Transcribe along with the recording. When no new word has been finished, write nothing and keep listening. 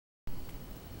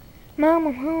Mom,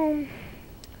 I'm home.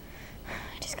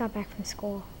 I just got back from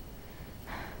school.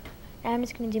 Now I'm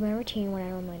just going to do my routine, what I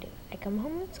normally do. I come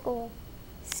home from school,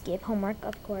 skip homework,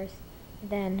 of course,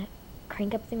 then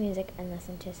crank up the music and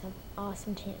listen to some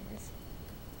awesome tunes.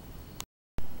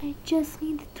 I just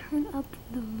need to turn up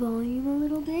the volume a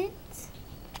little bit.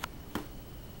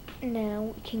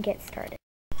 Now we can get started.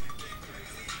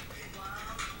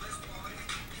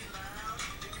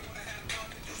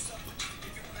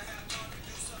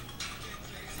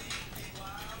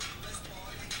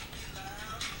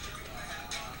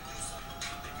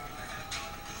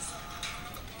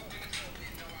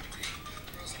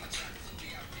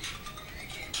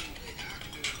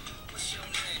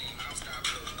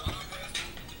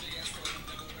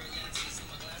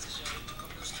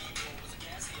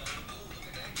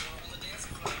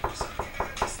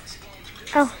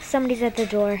 Oh, somebody's at the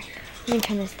door. Let me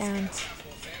turn this down.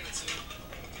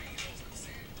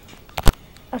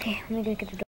 Okay, let me go get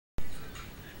the door.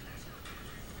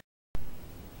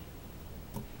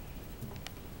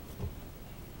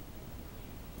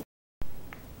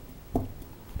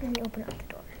 Let me open up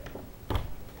the door.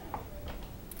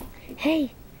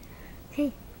 Hey!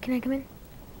 Hey, can I come in?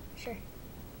 Sure.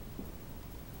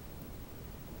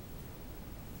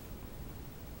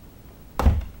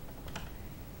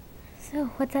 So,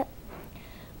 what's up?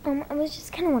 I was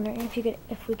just kind of wondering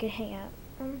if we could hang out,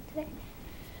 today.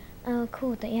 Oh,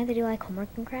 cool. Don't you have to do, like, homework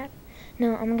and crap?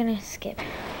 No, I'm gonna skip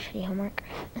shitty homework.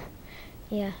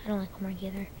 Yeah, I don't like homework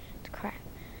either. It's crap.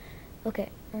 Okay,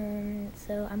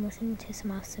 so I'm listening to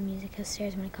some awesome music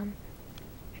upstairs when I come.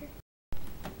 Sure.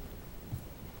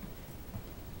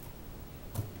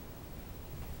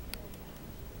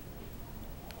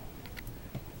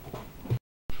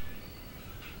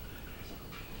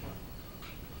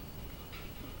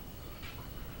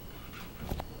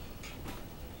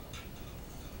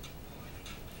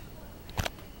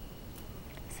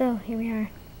 So, here we are.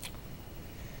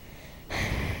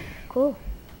 Cool.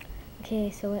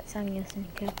 Okay, so what song are you listening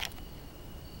to?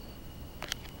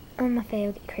 My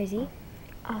favorite, Crazy.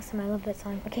 Awesome, I love that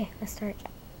song. Okay, let's start,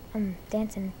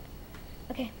 dancing.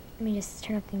 Okay, let me just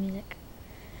turn up the music.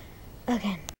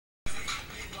 Again.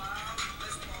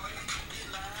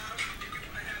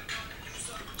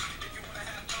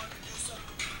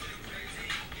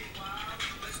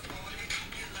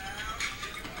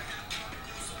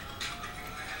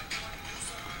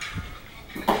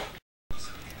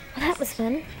 Well, that was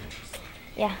fun.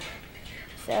 Yeah.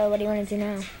 So, what do you want to do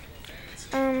now?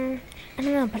 I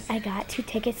don't know, but I got 2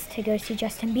 tickets to go see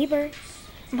Justin Bieber.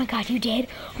 Oh my god, you did?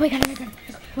 Oh my god, oh my god,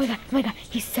 oh my god, oh my god.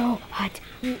 He's so hot.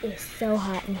 He is so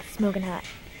hot and smoking hot.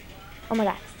 Oh my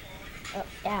god. Oh,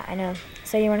 yeah, I know.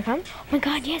 So you want to come? Oh my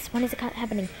god, yes. When is it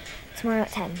happening? Tomorrow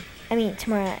at 10. I mean,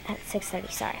 tomorrow at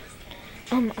 6:30, sorry.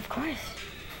 Of course.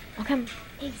 I'll come.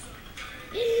 Hey.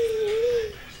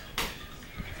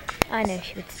 I know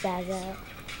she would spaz out.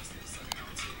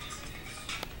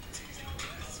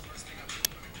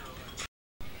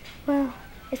 Well,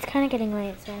 it's kind of getting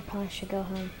late, so I probably should go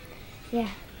home. Yeah.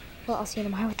 Well, I'll see you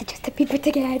tomorrow with the Justin Bieber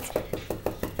tickets.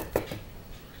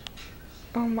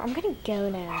 I'm gonna go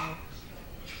now.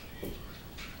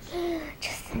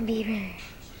 Justin Bieber.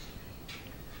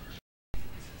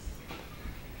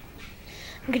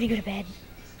 I'm gonna go to bed.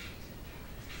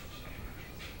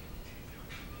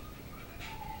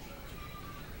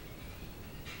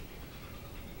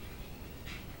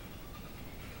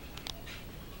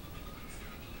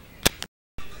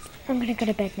 I'm gonna go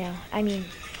to bed now. I mean,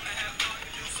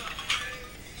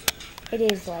 it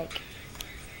is like,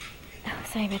 oh,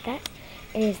 sorry about that.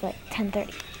 It is like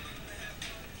 10:30.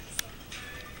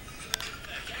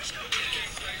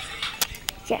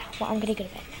 Yeah, well, I'm gonna go to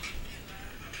bed now.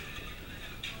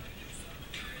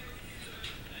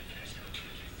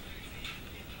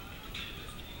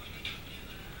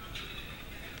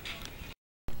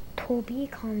 To be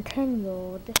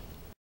continued.